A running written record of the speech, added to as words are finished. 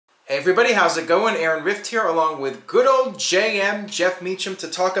Hey everybody, how's it going? Aaron Rift here along with good old JM, Jeff Meacham, to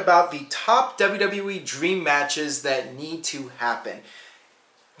talk about the top WWE dream matches that need to happen.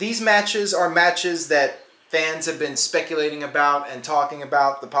 These matches are matches that fans have been speculating about and talking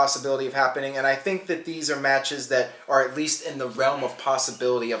about the possibility of happening, and I think that these are matches that are at least in the realm of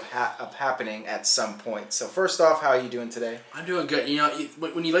possibility of happening at some point. So first off, how are you doing today? I'm doing good. You know,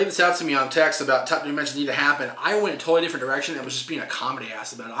 when you laid this out to me on text about top new matches need to happen, I went a totally different direction and was just being a comedy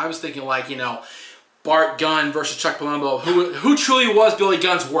ass about it. I was thinking like, you know, Bart Gunn versus Chuck Palumbo, who truly was Billy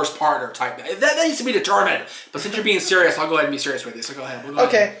Gunn's worst partner type. That needs to be determined. But since you're being serious, I'll go ahead and be serious with you. So go ahead.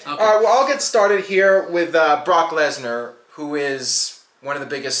 Okay. All right. Well, I'll get started here with Brock Lesnar, who is one of the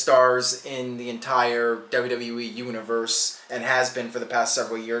biggest stars in the entire WWE universe and has been for the past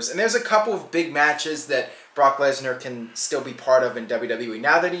several years. And there's a couple of big matches that Brock Lesnar can still be part of in WWE.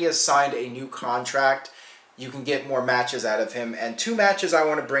 Now that he has signed a new contract, you can get more matches out of him. And two matches I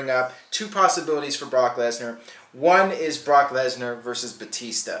want to bring up, two possibilities for Brock Lesnar. One is Brock Lesnar versus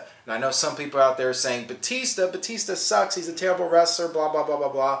Batista. And I know some people out there are saying, Batista sucks, he's a terrible wrestler, blah, blah, blah, blah,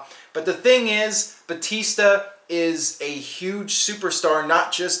 blah. But the thing is, Batista is a huge superstar,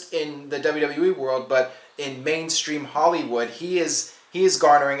 not just in the WWE world, but in mainstream Hollywood. He is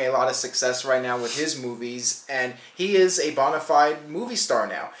garnering a lot of success right now with his movies, and he is a bona fide movie star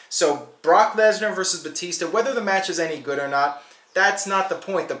now. So Brock Lesnar versus Batista, whether the match is any good or not, that's not the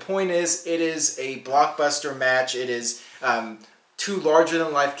point. The point is, it is a blockbuster match. It is two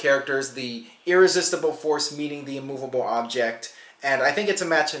larger-than-life characters, the irresistible force meeting the immovable object, and I think it's a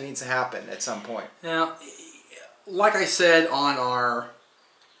match that needs to happen at some point. Now, like I said on our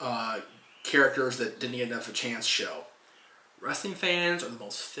characters that didn't get enough of a chance show, wrestling fans are the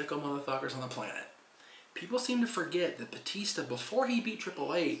most fickle motherfuckers on the planet. People seem to forget that Batista, before he beat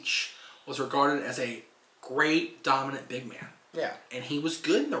Triple H, was regarded as a great, dominant big man. Yeah. And he was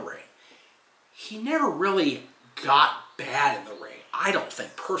good in the ring. He never really got bad in the ring, I don't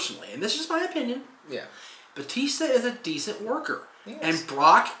think, personally. And this is my opinion. Yeah. Batista is a decent worker. Yes. And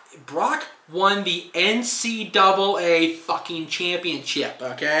Brock won the NCAA fucking championship,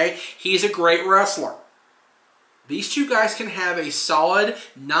 okay? He's a great wrestler. These two guys can have a solid,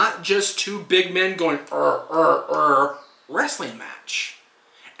 not just two big men going wrestling match.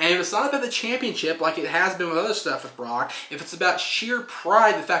 And if it's not about the championship like it has been with other stuff with Brock, if it's about sheer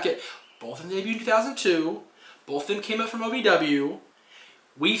pride, the fact that both of them debuted in 2002, both of them came up from OVW,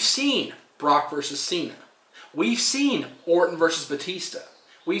 we've seen Brock versus Cena. We've seen Orton versus Batista.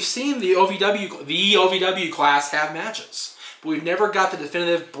 We've seen the OVW class have matches. But we've never got the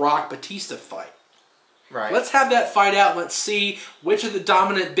definitive Brock-Batista fight. Right. Let's have that fight out. Let's see which of the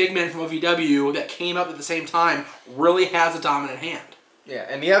dominant big men from OVW that came up at the same time really has a dominant hand. Yeah,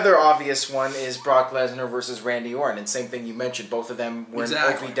 and the other obvious one is Brock Lesnar versus Randy Orton. And same thing you mentioned, both of them were in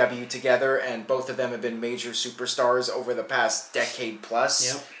OVW together, and both of them have been major superstars over the past decade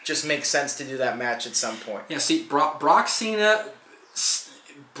plus. Yep. Just makes sense to do that match at some point. Yeah, see, Brock Cena,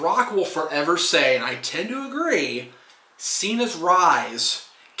 Brock will forever say, and I tend to agree, Cena's rise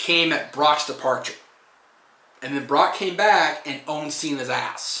came at Brock's departure. And then Brock came back and owned Cena's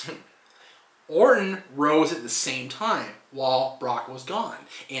ass. Orton rose at the same time while Brock was gone.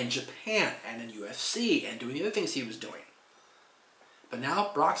 In Japan and in UFC and doing the other things he was doing. But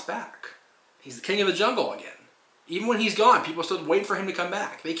now Brock's back. He's the king of the jungle again. Even when he's gone, people are still waiting for him to come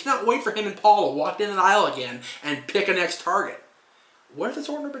back. They cannot wait for him and Paul to walk down the aisle again and pick a next target. What if it's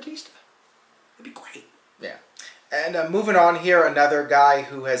Orton or Batista? That'd be great. Yeah. And moving on here, another guy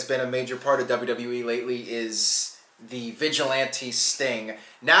who has been a major part of WWE lately is the vigilante Sting.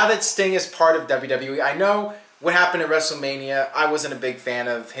 Now that Sting is part of WWE, I know what happened at WrestleMania. I wasn't a big fan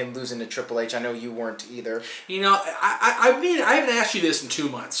of him losing to Triple H. I know you weren't either. You know, I haven't asked you this in 2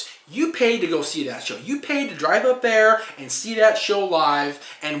 months. You paid to go see that show. You paid to drive up there and see that show live.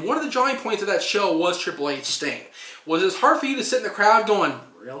 And one of the drawing points of that show was Triple H Sting. Was it as hard for you to sit in the crowd going,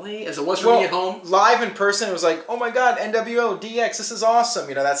 really? As it was for me at home? Live in person, it was like, oh my god, NWO, DX, this is awesome.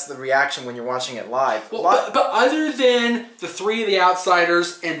 You know, that's the reaction when you're watching it live. Well, but other than the three of the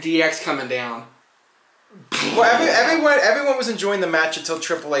outsiders and DX coming down. Well, everyone was enjoying the match until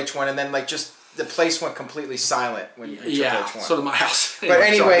Triple H won, and then like just the place went completely silent when Triple H won. So did my house. But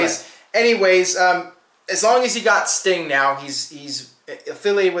anyways, as long as he got Sting now, he's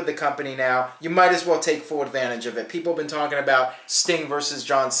affiliated with the company now, you might as well take full advantage of it. People have been talking about Sting versus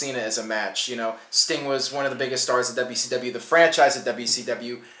John Cena as a match. You know, Sting was one of the biggest stars at WCW, the franchise at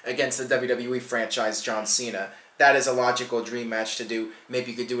WCW, against the WWE franchise, John Cena. That is a logical dream match to do.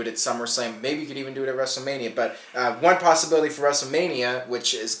 Maybe you could do it at SummerSlam. Maybe you could even do it at WrestleMania. But one possibility for WrestleMania,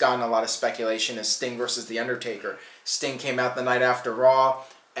 which has gotten a lot of speculation, is Sting versus The Undertaker. Sting came out the night after Raw,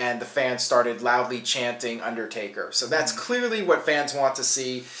 and the fans started loudly chanting Undertaker. So that's clearly what fans want to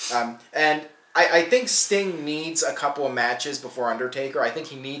see. And I think Sting needs a couple of matches before Undertaker. I think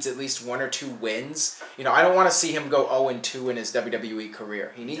he needs at least 1 or 2 wins. You know, I don't want to see him go 0-2 in his WWE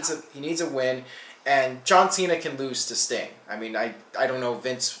career. He needs a win, and John Cena can lose to Sting. I mean, I don't know if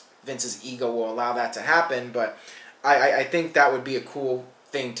Vince's ego will allow that to happen, but I think that would be a cool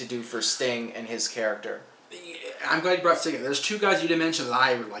thing to do for Sting and his character. I'm glad you brought Sting. There's 2 guys you didn't mention that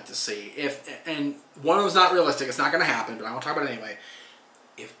I would like to see. And one of them's not realistic. It's not going to happen, but I want to talk about it anyway.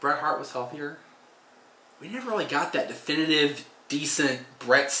 If Bret Hart was healthier, we never really got that definitive, decent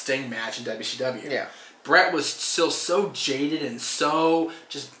Bret Sting match in WCW. Yeah. Bret was still so jaded and so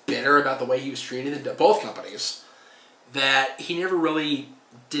just bitter about the way he was treated in both companies that he never really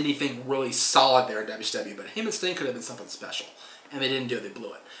did anything really solid there in WCW. But him and Sting could have been something special, and they didn't do it. They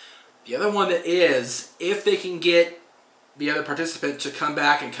blew it. The other one that is, if they can get the other participant to come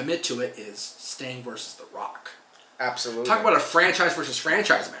back and commit to it, is Sting versus The Rock. Absolutely. Talk about a franchise versus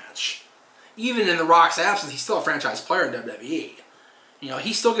franchise match. Even in The Rock's absence, he's still a franchise player in WWE. You know,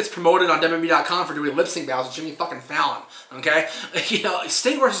 he still gets promoted on WWE.com for doing lip sync battles with Jimmy fucking Fallon. Okay? You know,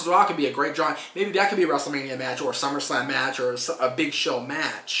 Sting versus The Rock could be a great drawing. Maybe that could be a WrestleMania match or a SummerSlam match or a Big Show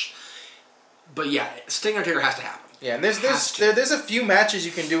match. But yeah, Sting Undertaker has to happen. Yeah, and there's a few matches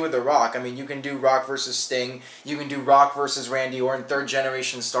you can do with The Rock. I mean, you can do Rock versus Sting. You can do Rock versus Randy Orton, 3rd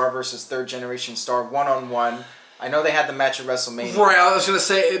generation star versus 3rd generation star, 1-on-1. I know they had the match at WrestleMania. Right, I was going to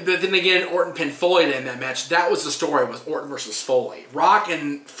say, but then again, Orton pinned Foley in that match. That was the story, was Orton versus Foley. Rock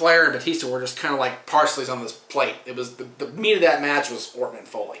and Flair and Batista were just kind of like parsleys on this plate. It was the meat of that match was Orton and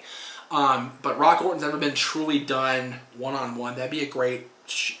Foley. But Rock Orton's never been truly done one-on-one. That'd be a great,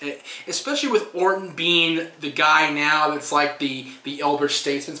 especially with Orton being the guy now that's like the elder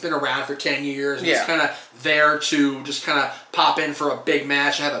statesman's been around for 10 years. And he's kind of there to just kind of pop in for a big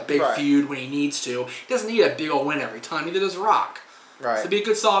match and have a big feud when he needs to. He doesn't need a big old win every time. Neither does Rock. Right. So it'd be a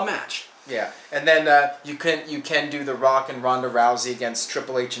good solid match. Yeah, and then you can do The Rock and Ronda Rousey against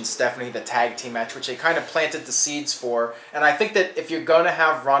Triple H and Stephanie, the tag team match, which they kind of planted the seeds for. And I think that if you're going to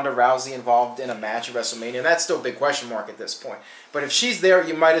have Ronda Rousey involved in a match at WrestleMania, that's still a big question mark at this point. But if she's there,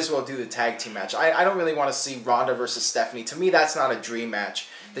 you might as well do the tag team match. I don't really want to see Ronda versus Stephanie. To me, that's not a dream match.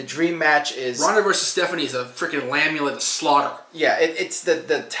 The dream match is... Ronda versus Stephanie is a freaking lamula to slaughter. Yeah, it's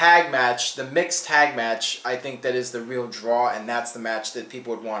the tag match, the mixed tag match, I think that is the real draw, and that's the match that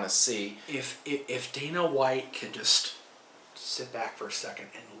people would want to see. If Dana White could just sit back for a second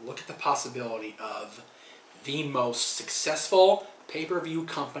and look at the possibility of the most successful pay-per-view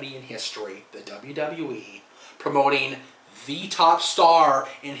company in history, the WWE, promoting the top star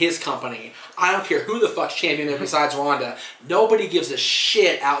in his company. I don't care who the fuck's champion there besides Ronda. Nobody gives a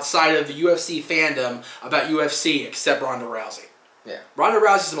shit outside of the UFC fandom about UFC except Ronda Rousey. Yeah. Ronda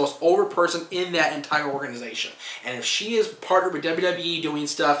Rousey is the most over person in that entire organization. And if she is partnered with WWE doing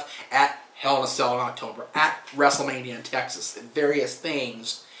stuff at Hell in a Cell in October, at WrestleMania in Texas, and various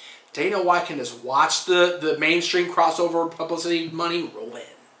things, Dana White can just watch the mainstream crossover publicity money roll in.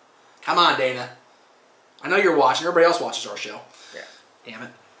 Come on, Dana. I know you're watching. Everybody else watches our show. Yeah. Damn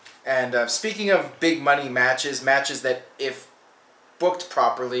it. And speaking of big money matches that if booked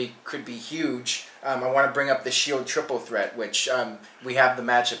properly could be huge, I want to bring up the Shield Triple Threat, which we have the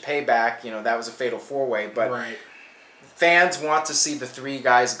match at Payback. You know, that was a fatal 4-way, but fans want to see the 3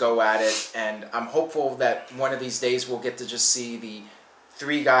 guys go at it, and I'm hopeful that one of these days we'll get to just see the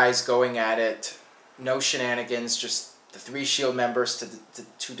 3 guys going at it. No shenanigans, just the 3 Shield members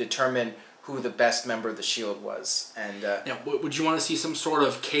to determine who the best member of the Shield was. And now, would you want to see some sort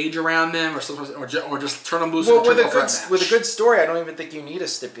of cage around them, or just turn them loose? Well, with a good story, I don't even think you need a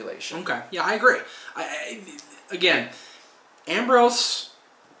stipulation. Okay, yeah, I agree. Again, Ambrose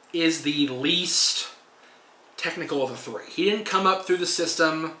is the least technical of the 3. He didn't come up through the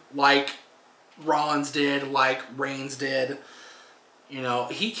system like Rollins did, like Reigns did. You know,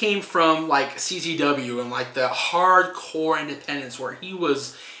 he came from like CZW and like the hardcore independence where he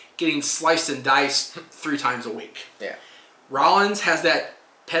was getting sliced and diced 3 times a week. Yeah. Rollins has that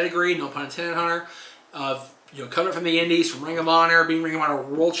pedigree, no pun intended, Hunter, of coming from the Indies, from Ring of Honor, being Ring of Honor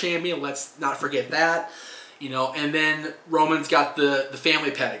World Champion. Let's not forget that. And then Roman's got the family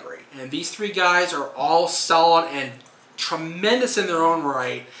pedigree. And these 3 guys are all solid and tremendous in their own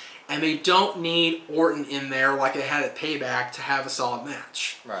right, and they don't need Orton in there like they had at Payback to have a solid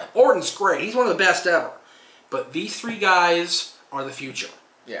match. Right. Orton's great. He's one of the best ever. But these 3 guys are the future.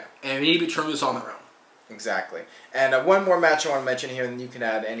 Yeah. And they need to be turned loose on their own. Exactly. And one more match I want to mention here, and you can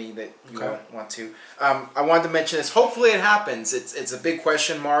add any that you want to. I wanted to mention this. Hopefully it happens. It's a big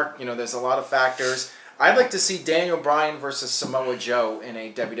question mark. There's a lot of factors. I'd like to see Daniel Bryan versus Samoa Joe in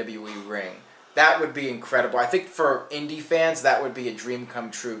a WWE ring. That would be incredible. I think for indie fans, that would be a dream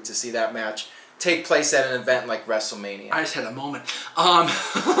come true to see that match take place at an event like WrestleMania. I just had a moment.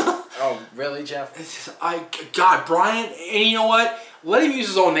 Oh, really, Jeff? God, Bryan, and you know what? Let him use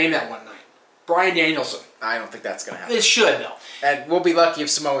his own name that one night. Bryan Danielson. I don't think that's going to happen. It should, though. And we'll be lucky if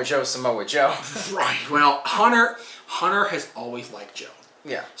Samoa Joe's Samoa Joe. Right. Well, Hunter has always liked Joe.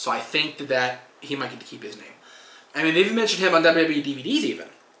 Yeah. So I think that he might get to keep his name. I mean, they've even mentioned him on WWE DVDs even.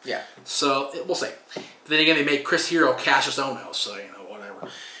 Yeah. So, we'll see. But then again, they made Chris Hero Cassius Ohno, so, you know, whatever.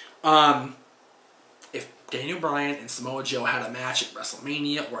 If Daniel Bryan and Samoa Joe had a match at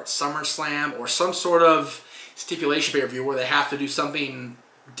WrestleMania or at SummerSlam or some sort of stipulation pay-per-view where they have to do something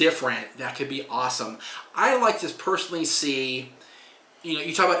different, that could be awesome. I like to personally see, you know,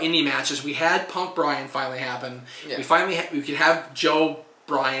 you talk about indie matches. We had Punk Bryan finally happen. Yeah. We could have Joe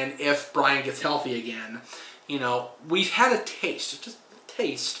Bryan if Bryan gets healthy again. You know, we've had a taste, just a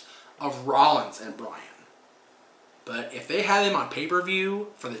taste of Rollins and Bryan. But if they had him on pay-per-view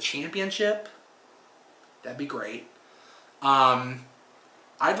for the championship, that'd be great. I'd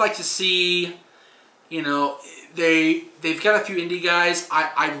like to see, you know, they've got a few indie guys.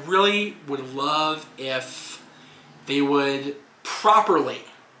 I really would love if they would properly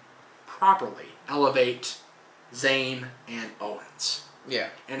elevate Zayn and Owens. Yeah.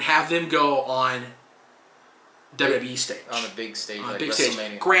 And have them go on WWE stage. On a big stage on like a big WrestleMania.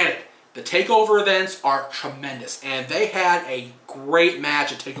 Stage. Granted, the TakeOver events are tremendous. And they had a great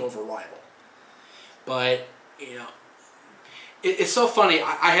match at TakeOver Royal. But, you know, it's so funny.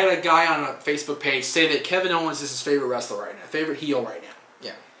 I had a guy on a Facebook page say that Kevin Owens is his favorite wrestler right now. Favorite heel right now.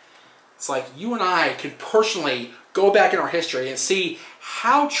 Yeah. It's like you and I could personally go back in our history and see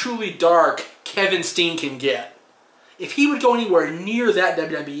how truly dark Kevin Steen can get. If he would go anywhere near that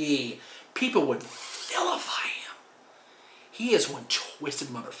WWE, people would vilify him. He is one twisted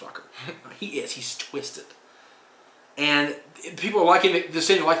motherfucker. He is. He's twisted. And people are liking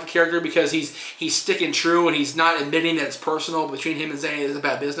the character because he's sticking true and he's not admitting that it's personal between him and Zayn. It's a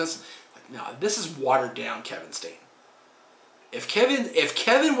bad business. Like, no, this is watered down Kevin Steen. If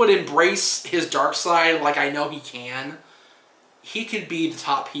Kevin would embrace his dark side like I know he can, he could be the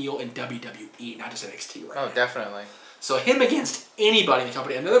top heel in WWE, not just NXT right now. Oh, definitely. So him against anybody in the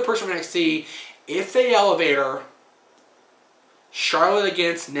company. Another person from NXT, if they elevate her, Charlotte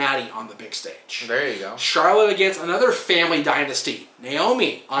against Natty on the big stage. There you go. Charlotte against another family dynasty,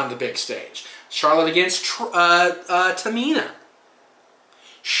 Naomi on the big stage. Charlotte against Tamina.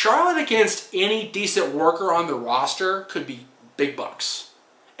 Charlotte against any decent worker on the roster could be big bucks.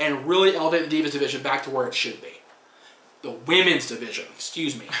 And really elevate the Divas division back to where it should be. The women's division,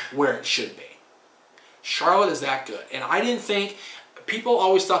 excuse me, where it should be. Charlotte is that good. And I didn't think... People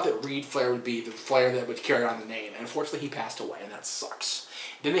always thought that Reed Flair would be the Flair that would carry on the name. And unfortunately, he passed away, and that sucks.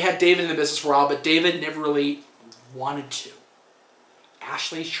 Then they had David in the business for a while, but David never really wanted to.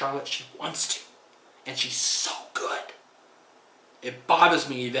 Ashley, Charlotte, she wants to. And she's so good. It bothers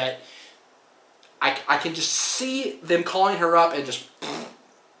me that I can just see them calling her up and just...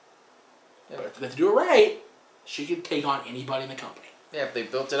 Yeah. But if they do it right, she could take on anybody in the company. Yeah, if they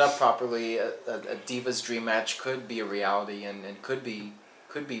built it up properly, a Divas Dream match could be a reality and could be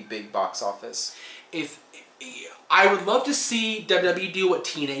big box office. If I would love to see WWE do what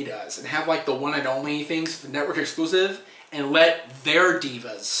TNA does and have like the one and only things, the network exclusive, and let their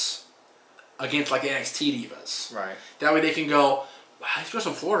divas against like the NXT divas. Right. That way they can go, wow, these girls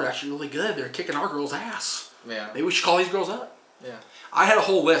from Florida are actually really good. They're kicking our girls' ass. Yeah. Maybe we should call these girls up. Yeah. I had a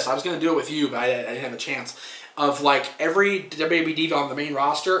whole list. I was going to do it with you, but I didn't have a chance. Of like every WWE diva on the main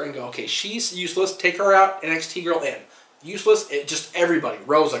roster and go, okay, she's useless, take her out, NXT girl in. Useless, just everybody.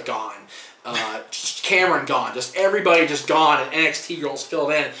 Rosa gone. Just Cameron gone. Just everybody just gone and NXT girls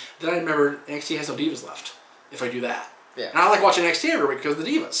filled in. Then I remember NXT has no divas left if I do that. Yeah. And I like watching NXT every week because of the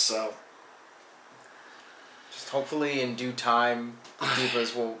divas, so. Just hopefully in due time, the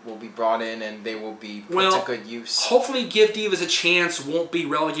divas will be brought in and they will be put to good use. Hopefully Give Divas a Chance won't be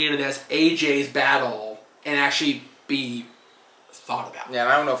relegated as AJ's battle and actually be thought about. Yeah,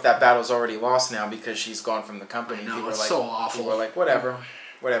 and I don't know if that battle's already lost now because she's gone from the company. No, it's like, so awful. People are like, whatever.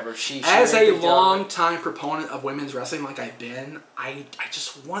 She As a long-time proponent of women's wrestling like I've been, I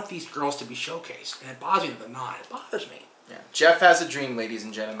just want these girls to be showcased. And it bothers me that they're not. It bothers me. Yeah. Jeff has a dream, ladies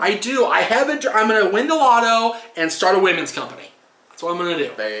and gentlemen. I do. I have a dream. I'm going to win the lotto and start a women's company. That's what I'm going to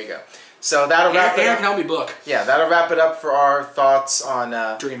do. There you go. So that'll wrap it up. Help me book. Yeah, that'll wrap it up for our thoughts on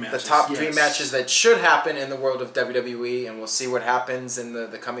dream matches, the top dream matches that should happen in the world of WWE, and we'll see what happens in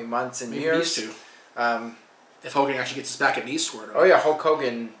the coming months and years. These two. if Hogan actually gets his back and knees squared Oh yeah, Hulk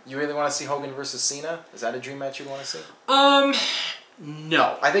Hogan. You really want to see Hogan versus Cena? Is that a dream match you'd want to see?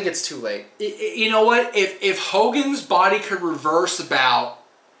 No. I think it's too late. You know what? If Hogan's body could reverse about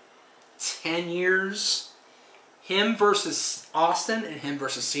 10 years, him versus Austin and him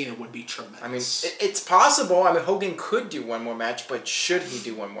versus Cena would be tremendous. I mean, it's possible. I mean, Hogan could do one more match, but should he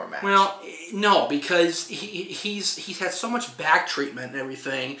do one more match? Well, no, because he's had so much back treatment and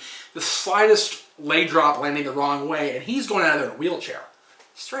everything. The slightest leg drop landing the wrong way, and he's going out of there in a wheelchair.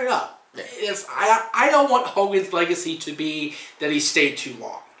 Straight up. Yeah. I don't want Hogan's legacy to be that he stayed too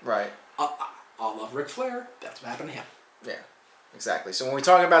long. Right. I love Ric Flair. That's what happened to him. Yeah, exactly. So when we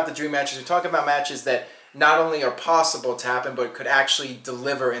talk about the dream matches, we talk about matches that not only are possible to happen, but could actually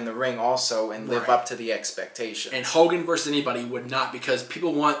deliver in the ring also and live up to the expectations. And Hogan versus anybody would not, because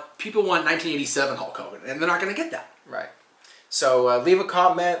people want 1987 Hulk Hogan, and they're not going to get that. Right. So leave a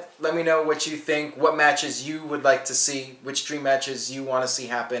comment. Let me know what you think, what matches you would like to see, which dream matches you want to see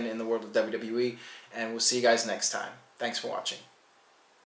happen in the world of WWE, and we'll see you guys next time. Thanks for watching.